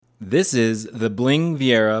This is the Bling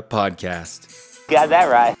Viera podcast. Got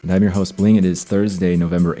that right. And I'm your host, Bling. It is Thursday,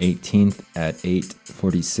 November 18th at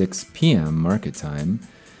 8:46 p.m. market time.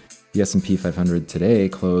 The S&P 500 today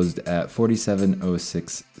closed at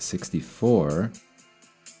 4706.64.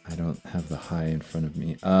 I don't have the high in front of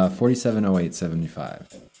me.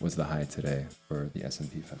 4708.75 was the high today for the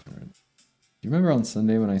S&P 500. Do you remember on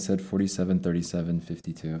Sunday when I said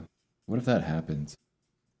 4737.52? What if that happens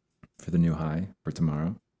for the new high for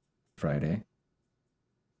tomorrow, Friday?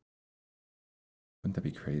 Wouldn't that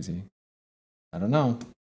be crazy? I don't know.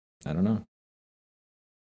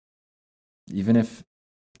 Even if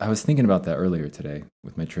I was thinking about that earlier today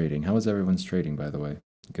with my trading. How was everyone's trading, by the way?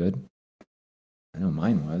 Good? I know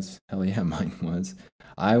mine was. Hell yeah, mine was.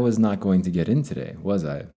 I was not going to get in today, was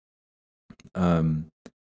I?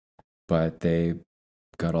 But they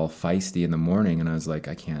got all feisty in the morning, and I was like,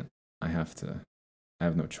 I can't. I have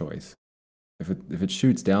no choice. If it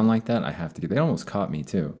shoots down like that, I have to get. They almost caught me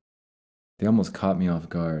too. They almost caught me off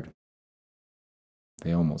guard.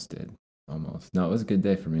 They almost did. Almost. No, it was a good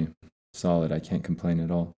day for me. Solid. I can't complain at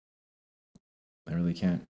all. I really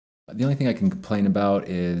can't. The only thing I can complain about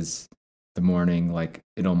is the morning, like,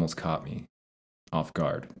 it almost caught me off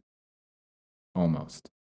guard. Almost.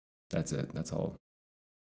 That's it. That's all.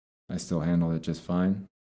 I still handled it just fine.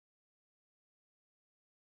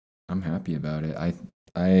 I'm happy about it.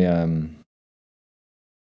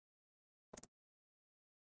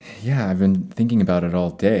 Yeah, I've been thinking about it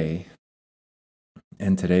all day.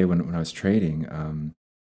 And today when I was trading, I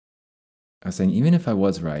was saying, even if I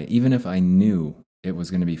was right, even if I knew it was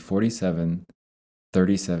going to be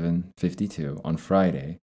 47.37.52 on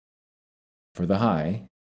Friday for the high,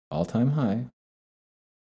 all-time high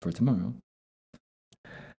for tomorrow,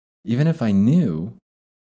 even if I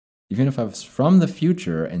was from the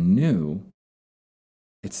future and knew,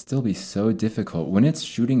 it'd still be so difficult. When it's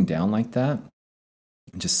shooting down like that,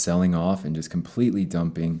 just selling off and just completely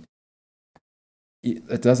dumping,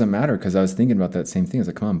 it doesn't matter, because I was thinking about that same thing. I was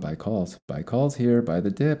like, come on, buy calls here, buy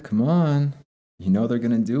the dip, come on. You know they're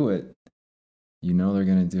going to do it.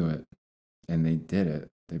 And they did it.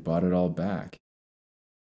 They bought it all back.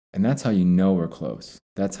 And that's how you know we're close.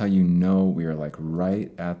 That's how you know we are like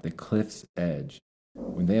right at the cliff's edge,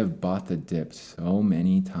 when they have bought the dip so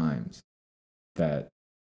many times that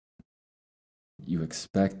you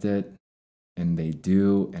expect it, and they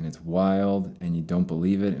do, and it's wild, and you don't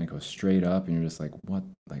believe it, and it goes straight up, and you're just like, what?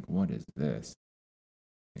 Like, what is this?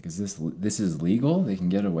 Like, is this is legal? They can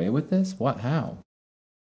get away with this? What? How?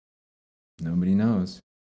 Nobody knows.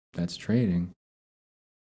 That's trading.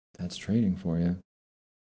 That's trading for you.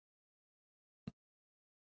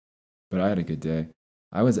 But I had a good day.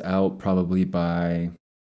 I was out probably by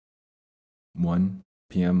 1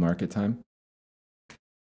 p.m. market time.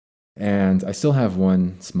 And I still have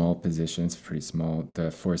one small position. It's pretty small. The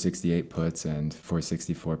 468 puts and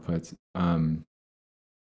 464 puts. You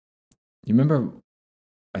remember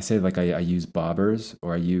I said, like, I use bobbers,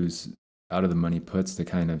 or I use out of the money puts to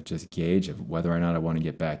kind of just gauge of whether or not I want to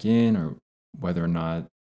get back in, or whether or not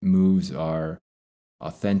moves are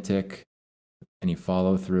authentic, any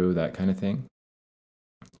follow through, that kind of thing.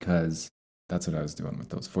 Because that's what I was doing with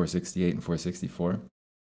those 468 and 464.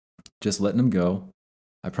 Just letting them go.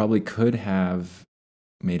 I probably could have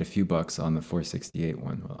made a few bucks on the 468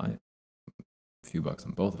 one. Well, a few bucks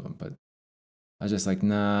on both of them, but I was just like,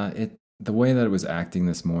 nah, the way that it was acting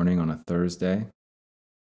this morning on a Thursday,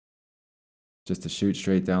 just to shoot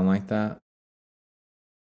straight down like that.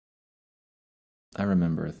 I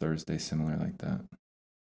remember a Thursday similar like that.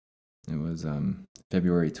 It was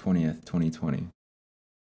February 20th, 2020.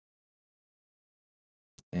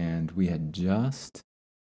 And we had just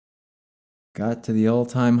got to the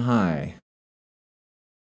all-time high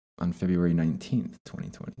on February 19th,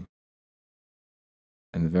 2020.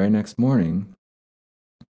 And the very next morning,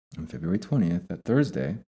 on February 20th, that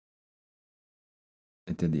Thursday,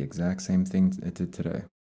 it did the exact same thing it did today,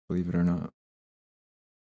 believe it or not.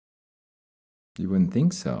 You wouldn't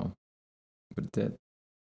think so, but it did.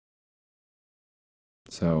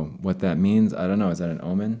 So what that means, I don't know. Is that an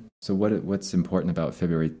omen? So what's important about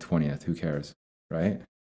February 20th? Who cares, right?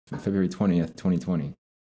 February 20th, 2020.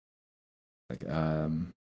 Like, I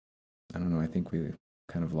don't know. I think we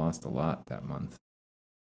kind of lost a lot that month.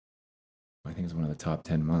 I think it's one of the top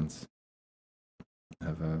 10 months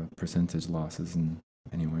of percentage losses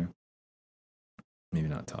anywhere. Maybe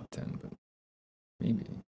not top 10, but maybe.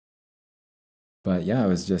 But yeah, I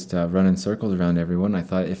was just running circles around everyone. I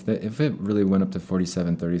thought if it really went up to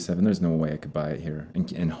 47.37, there's no way I could buy it here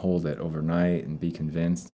and hold it overnight and be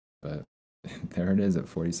convinced. But there it is at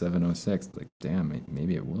 47.06. Like, damn,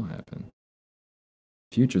 maybe it will happen.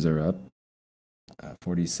 Futures are up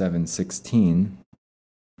 47.16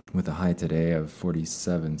 with a high today of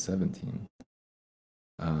 47.17.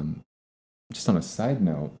 Just on a side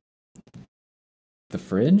note, the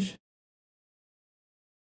fridge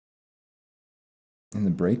in the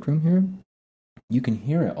break room here, you can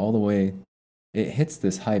hear it all the way. It hits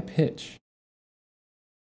this high pitch.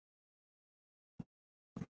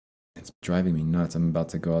 It's driving me nuts. I'm about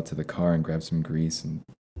to go out to the car and grab some grease and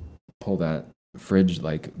pull that fridge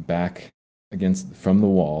like back against from the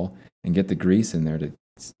wall and get the grease in there to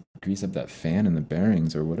grease up that fan and the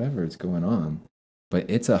bearings or whatever is going on. But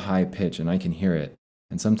it's a high pitch and I can hear it.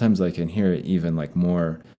 And sometimes I can hear it even like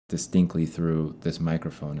more distinctly through this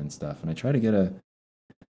microphone and stuff. And I try to get a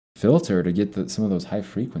filter to get some of those high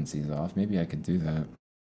frequencies off. Maybe I could do that.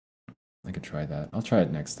 I could try that. I'll try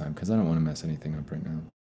it next time because I don't want to mess anything up right now.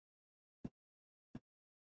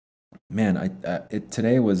 Man,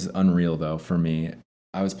 today was unreal though for me.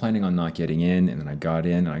 I was planning on not getting in, and then I got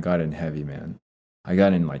in, and I got in heavy, man. I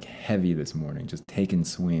got in like heavy this morning, just taking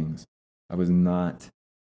swings. I was a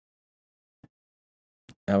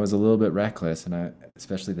little bit reckless, and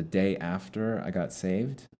especially the day after I got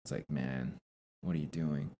saved, it's like, man, what are you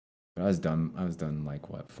doing? But I was done like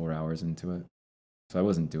what, 4 hours into it. So I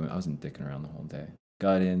wasn't dicking around the whole day.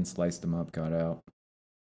 Got in, sliced them up, got out,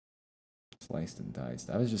 sliced and diced.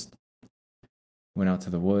 Went out to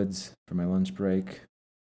the woods for my lunch break.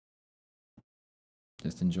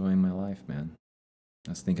 Just enjoying my life, man.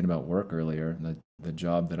 I was thinking about work earlier, the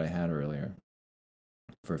job that I had earlier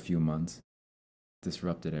for a few months.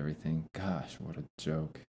 Disrupted everything. Gosh, what a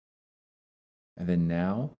joke. And then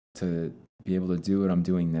now, to be able to do what I'm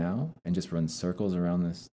doing now and just run circles around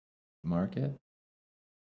this market,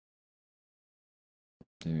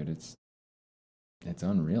 dude, it's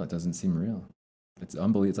unreal. It doesn't seem real. It's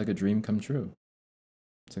unbelievable. It's like a dream come true.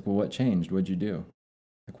 It's like, well, what changed? What'd you do?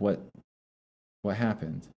 Like, what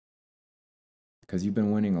happened? Because you've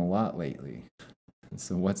been winning a lot lately.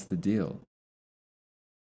 So what's the deal?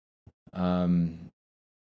 I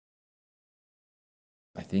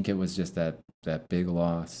think it was just that big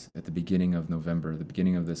loss at the beginning of November, the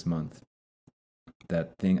beginning of this month.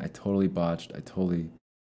 That thing I totally botched. I totally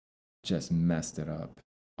just messed it up.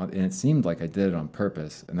 And it seemed like I did it on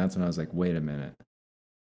purpose. And that's when I was like, wait a minute.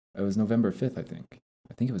 It was November 5th, I think.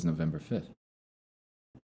 I think it was November 5th.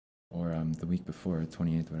 Or the week before,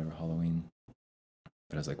 28th, whatever, Halloween.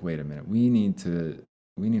 But I was like, wait a minute. We need to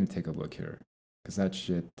take a look here. Because that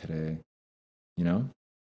shit today, you know?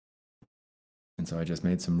 And so I just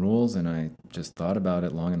made some rules and I just thought about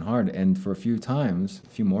it long and hard. And for a few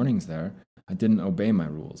mornings there, I didn't obey my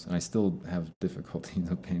rules. And I still have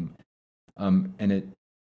difficulties obeying. And it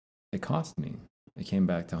cost me. It came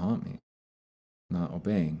back to haunt me, not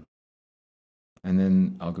obeying. And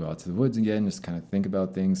then I'll go out to the woods again, just kind of think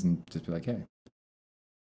about things and just be like, hey,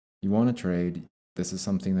 you want to trade. This is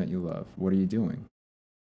something that you love. What are you doing?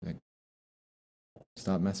 Like,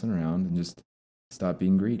 stop messing around and just stop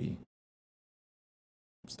being greedy.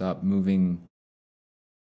 Stop moving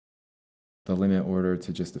the limit order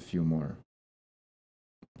to just a few more.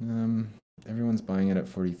 Everyone's buying it at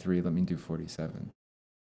 43. Let me do 47.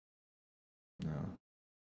 No.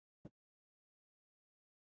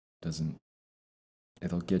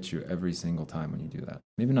 It'll get you every single time when you do that.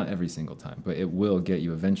 Maybe not every single time, but it will get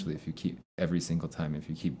you eventually if you keep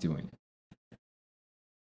doing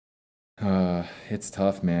it. It's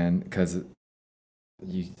tough, man, because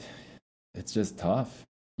it's just tough.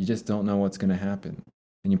 You just don't know what's going to happen.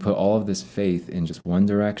 And you put all of this faith in just one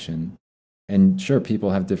direction. And sure, people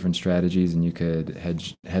have different strategies and you could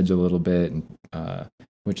hedge a little bit, and,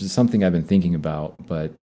 which is something I've been thinking about,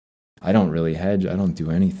 but I don't really hedge. I don't do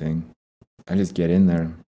anything. I just get in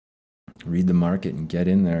there, read the market and get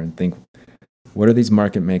in there and think, what are these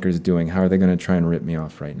market makers doing? How are they going to try and rip me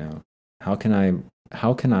off right now? How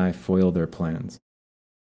can I foil their plans?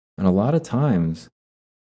 And a lot of times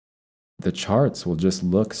the charts will just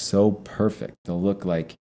look so perfect. They'll look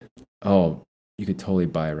like, oh, you could totally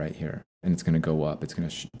buy right here and it's going to go up. It's going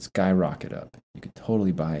to skyrocket up. You could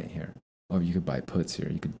totally buy it here. Or you could buy puts here.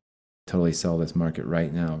 You could totally sell this market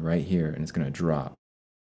right now, right here, and it's going to drop.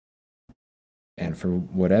 And for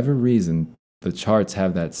whatever reason, the charts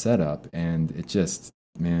have that setup, and it just,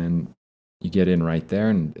 man, you get in right there,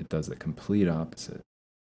 and it does the complete opposite.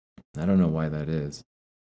 I don't know why that is,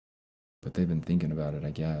 but they've been thinking about it, I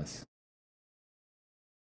guess.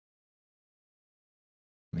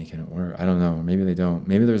 Making it work. I don't know. Maybe they don't.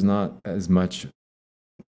 Maybe there's not as much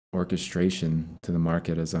orchestration to the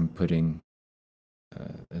market as I'm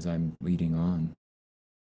leading on.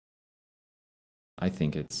 I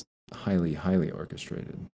think it's highly, highly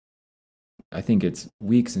orchestrated. I think it's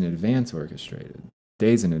weeks in advance orchestrated,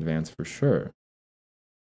 days in advance for sure.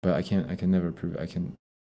 But I can never prove,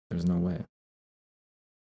 there's no way.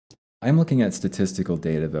 I'm looking at statistical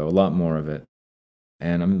data though, a lot more of it.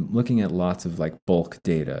 And I'm looking at lots of like bulk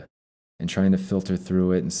data and trying to filter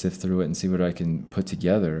through it and sift through it and see what I can put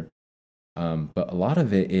together. But a lot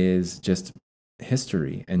of it is just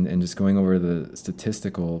history and just going over the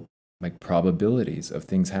statistical like probabilities of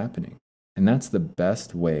things happening. And that's the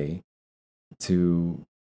best way to,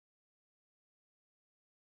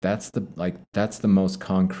 that's the most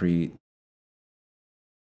concrete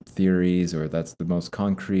theories, or that's the most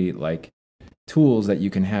concrete like tools that you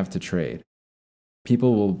can have to trade.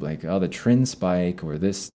 People will like, oh, the trend spike or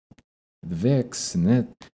this, the VIX and that.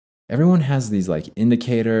 Everyone has these like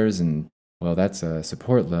indicators and, well, that's a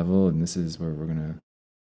support level and this is where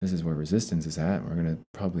this is where resistance is at. We're gonna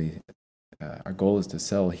probably, our goal is to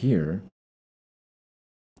sell here.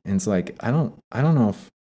 And it's like, I don't know if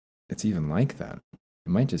it's even like that. It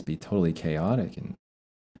might just be totally chaotic and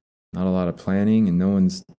not a lot of planning, and no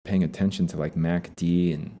one's paying attention to like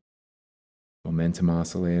MACD and momentum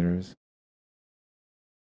oscillators.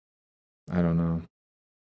 I don't know.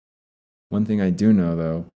 One thing I do know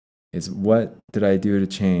though is, what did I do to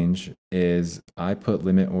change is I put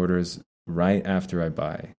limit orders right after I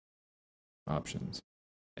buy options,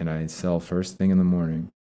 and I sell first thing in the morning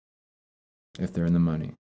if they're in the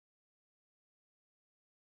money.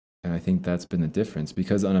 And I think that's been the difference,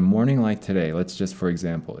 because on a morning like today, let's just, for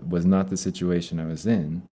example, it was not the situation I was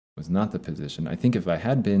in, was not the position. I think if I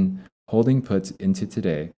had been holding puts into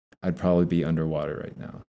today, I'd probably be underwater right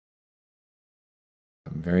now.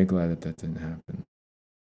 I'm very glad that that didn't happen.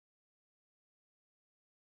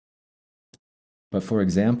 But for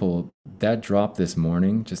example, that drop this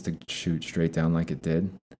morning, just to shoot straight down like it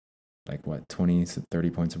did, like what, 20, 30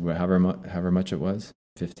 points, however much it was,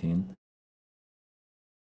 15.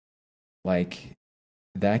 Like,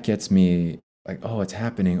 that gets me like, oh, it's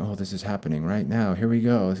happening. Oh, this is happening right now. Here we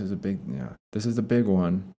go. This is a big, yeah, this is the big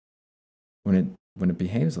one. When it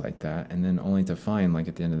behaves like that, and then only to find like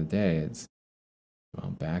at the end of the day, it's,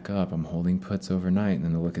 well, back up. I'm holding puts overnight, and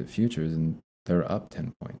then to look at futures and they're up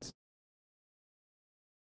 10 points.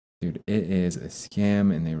 Dude, it is a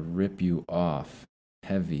scam, and they rip you off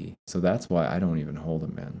heavy. So that's why I don't even hold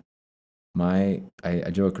them, man.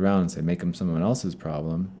 I joke around and say, make them someone else's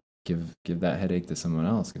problem. Give that headache to someone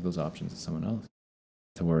else. Give those options to someone else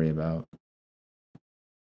to worry about.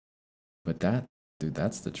 But that, dude,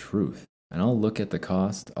 that's the truth. And I'll look at the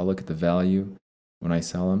cost. I'll look at the value when I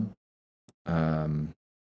sell them.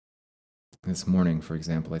 This morning, for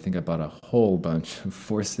example, I think I bought a whole bunch of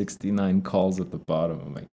 469 calls at the bottom. Oh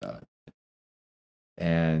my God.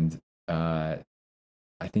 And I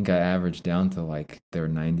think I averaged down to like, they're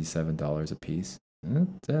 $97 a piece.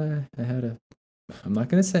 And, I'm not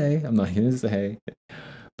gonna say,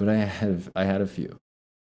 but I had a few,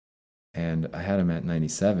 and I had them at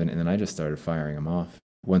 97, and then I just started firing them off.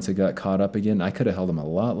 Once it got caught up again, I could have held them a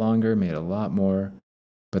lot longer, made a lot more,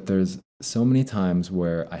 but there's so many times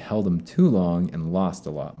where I held them too long and lost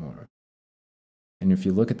a lot more. And if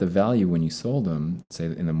you look at the value when you sold them, say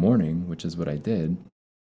in the morning, which is what I did,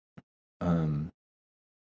 those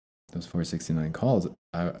 469 calls,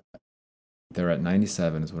 they're at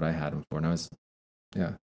 97 is what I had them for, and I was,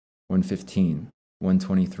 115,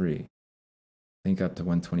 123, I think up to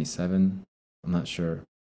 127. I'm not sure.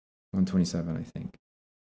 127, I think.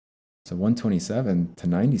 So 127 to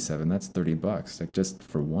 97, that's $30, like just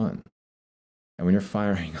for one. And when you're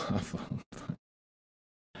firing off,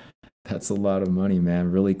 that's a lot of money,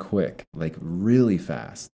 man. Really quick, like really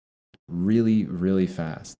fast, really, really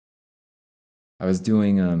fast. I was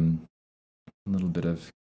doing a little bit of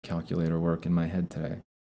calculator work in my head today,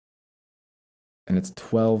 and it's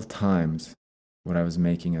 12 times what I was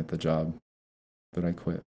making at the job that I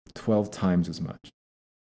quit. 12 times as much.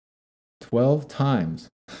 12 times.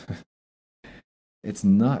 It's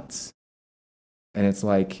nuts. And it's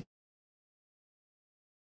like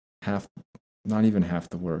half, not even half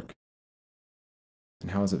the work.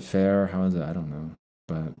 And how is it fair? How is it? I don't know.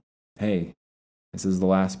 But hey, this is the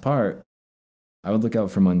last part. I would look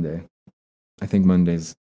out for Monday. I think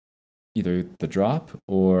Monday's either the drop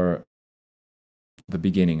or the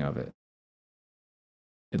beginning of it.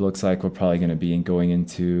 It looks like we're probably going to be going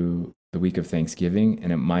into the week of Thanksgiving,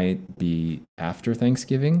 and it might be after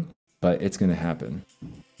Thanksgiving, but it's going to happen.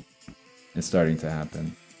 It's starting to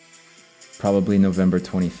happen. Probably November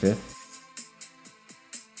 25th,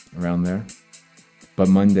 around there. But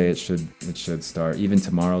Monday it should start. Even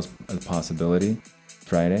tomorrow's a possibility.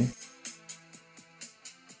 Friday.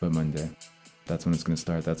 But Monday. That's when it's going to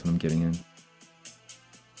start. That's when I'm getting in.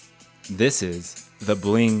 This is the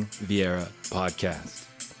Bling Viera podcast.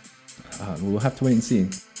 We'll have to wait and see.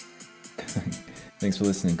 Thanks for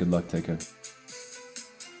listening. Good luck, Taika.